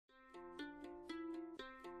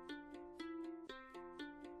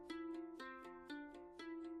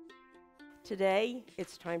Today,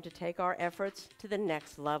 it's time to take our efforts to the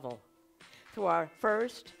next level through our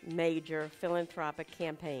first major philanthropic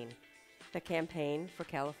campaign, the Campaign for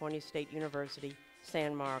California State University,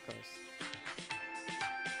 San Marcos.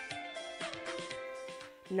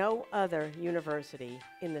 No other university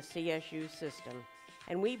in the CSU system,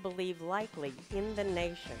 and we believe likely in the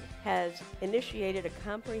nation, has initiated a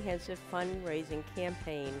comprehensive fundraising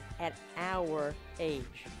campaign at our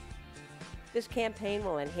age. This campaign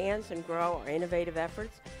will enhance and grow our innovative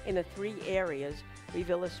efforts in the three areas we've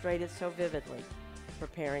illustrated so vividly: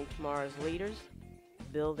 preparing tomorrow's leaders,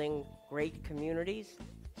 building great communities,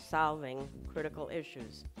 solving critical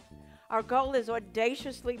issues. Our goal is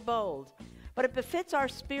audaciously bold, but it befits our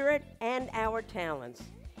spirit and our talents.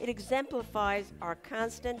 It exemplifies our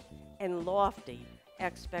constant and lofty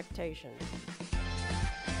expectations.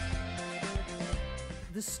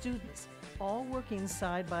 The students, all working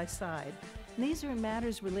side by side. And these are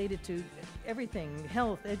matters related to everything: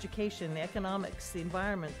 health, education, economics, the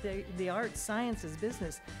environment, the arts, sciences,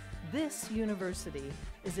 business. This university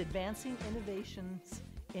is advancing innovations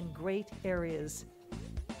in great areas.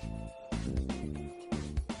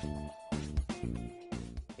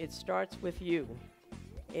 It starts with you.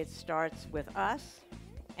 It starts with us,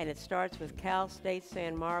 and it starts with Cal State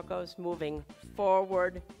San Marcos moving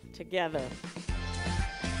forward together.